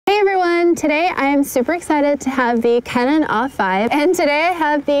everyone, today I am super excited to have the Canon R5, and today I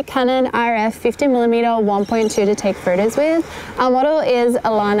have the Canon RF 50mm 1.2 to take photos with. Our model is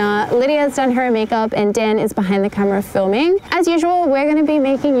Alana, Lydia's done her makeup, and Dan is behind the camera filming. As usual, we're going to be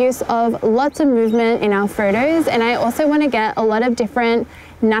making use of lots of movement in our photos, and I also want to get a lot of different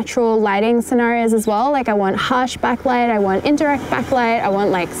natural lighting scenarios as well. Like I want harsh backlight, I want indirect backlight, I want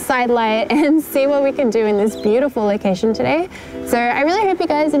like side light, and see what we can do in this beautiful location today. So I really hope you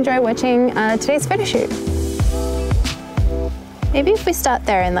guys enjoy watching today's photo shoot. Maybe if we start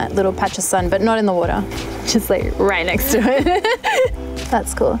there in that little patch of sun, but not in the water, just like right next to it.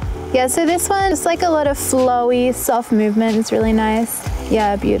 That's cool. Yeah, so this one, just like a lot of flowy, soft movement is really nice.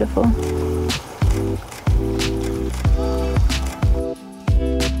 Yeah, beautiful.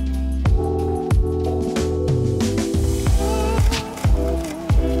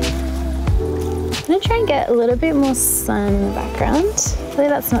 I'm gonna try and get a little bit more sun in the background. Hopefully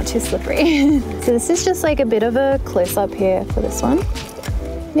that's not too slippery. So this is just like a bit of a close-up here for this one.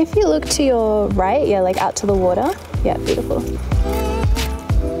 And if you look to your right, yeah, like out to the water, yeah, beautiful.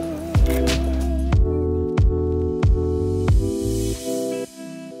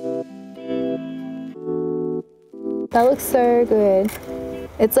 That looks so good.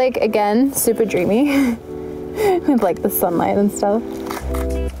 It's like, again, super dreamy with like the sunlight and stuff.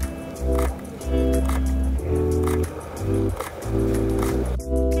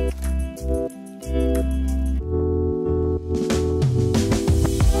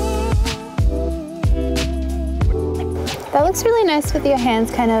 That looks really nice with your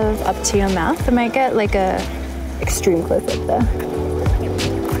hands kind of up to your mouth. I might get like a extreme close up there.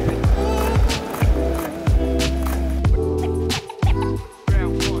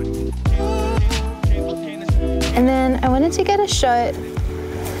 And then I wanted to get a shot,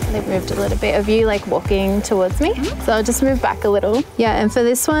 they've moved a little bit, of you like walking towards me. So I'll just move back a little. Yeah, and for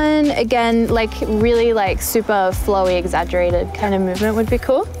this one, again, like really like super flowy, exaggerated kind of movement would be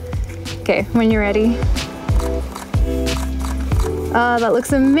cool. Okay, when you're ready. Oh, that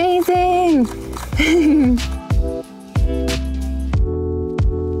looks amazing.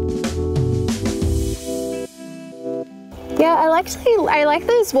 Yeah, I like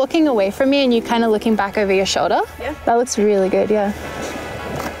those walking away from me and you kind of looking back over your shoulder. Yeah. That looks really good, yeah.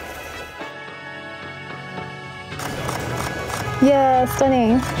 Yeah,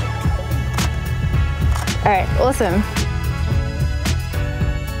 stunning. All right, awesome.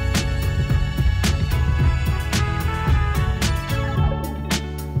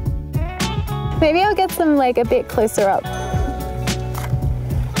 Maybe I'll get some like a bit closer up.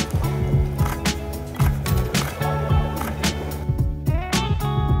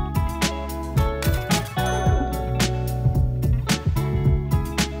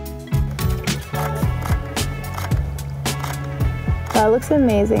 That looks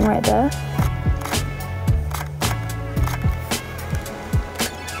amazing right there.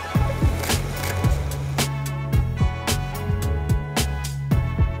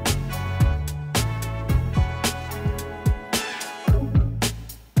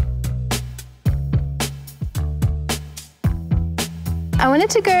 I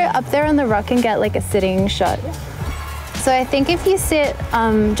wanted to go up there on the rock and get like a sitting shot. So I think if you sit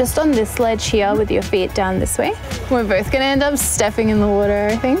just on this ledge here with your feet down this way, we're both gonna end up stepping in the water,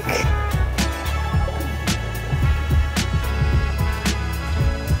 I think.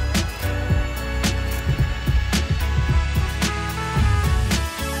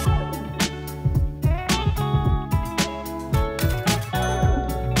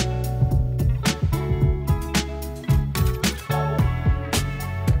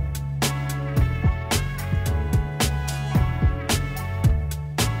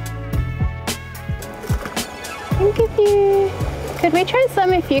 Could we try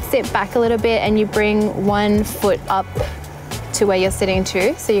some if you sit back a little bit and you bring one foot up to where you're sitting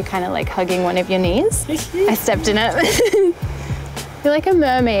too, so you're kind of like hugging one of your knees. I stepped in it. You're like a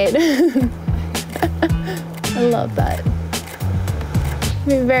mermaid. I love that.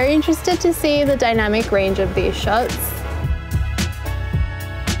 I'm very interested to see the dynamic range of these shots.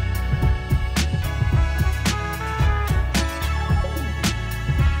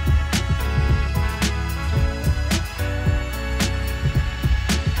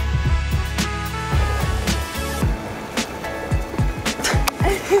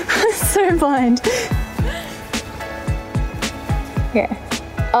 So blind. Okay.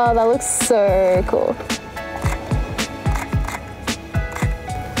 Oh, that looks so cool.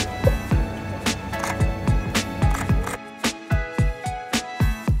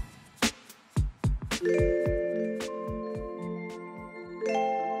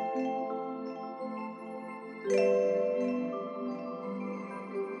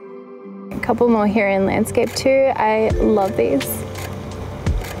 A couple more here in landscape too. I love these.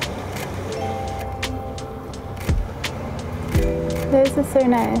 Those are so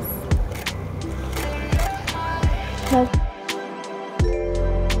nice. Love.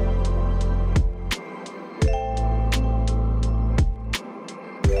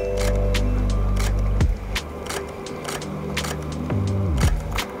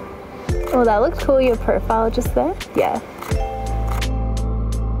 Oh, that looks cool, your profile just there. Yeah.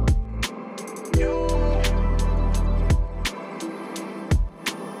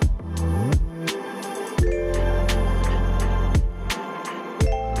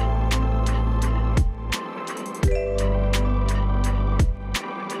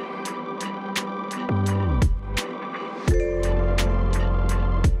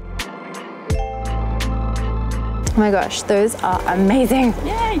 Oh my gosh, those are amazing.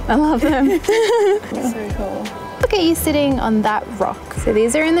 Yay! I love them. So cool. Look at you sitting on that rock. So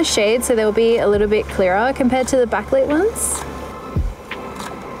these are in the shade, so they'll be a little bit clearer compared to the backlit ones.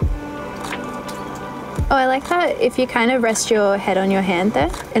 Oh, I like that if you kind of rest your head on your hand there,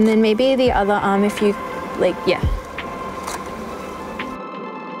 and then maybe the other arm if you, like, yeah.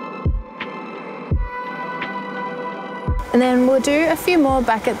 And then we'll do a few more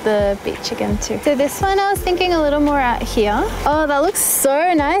back at the beach again too. So this one I was thinking a little more out here. Oh, that looks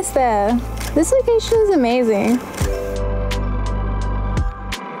so nice there. This location is amazing.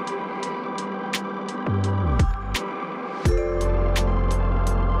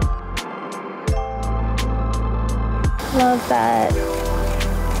 Love that.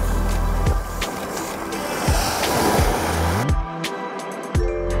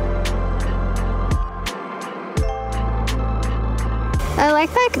 I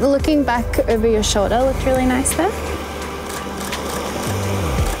like that looking back over your shoulder looked really nice there.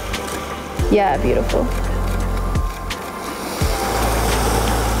 Yeah, beautiful.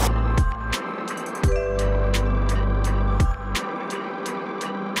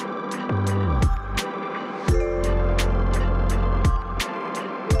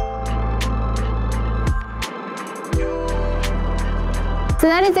 So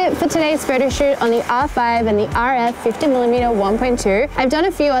that is it for today's photo shoot on the R5 and the RF 50mm 1.2. I've done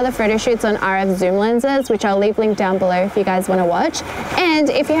a few other photo shoots on RF zoom lenses, which I'll leave linked down below if you guys want to watch. And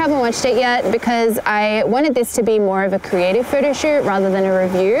if you haven't watched it yet, because I wanted this to be more of a creative photo shoot rather than a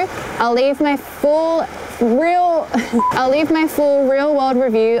review, I'll leave my full real world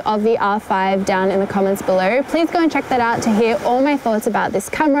review of the R5 down in the comments below. Please go and check that out to hear all my thoughts about this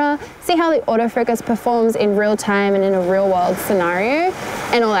camera, see how the autofocus performs in real time and in a real world scenario,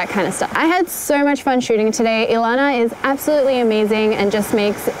 and all that kind of stuff. I had so much fun shooting today. Ilana is absolutely amazing and just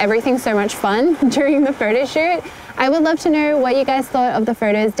makes everything so much fun during the photo shoot. I would love to know what you guys thought of the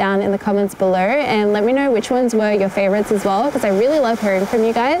photos down in the comments below, and let me know which ones were your favorites as well, because I really love hearing from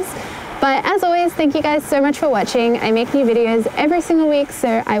you guys. But as always, thank you guys so much for watching. I make new videos every single week,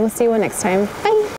 so I will see you all next time. Bye!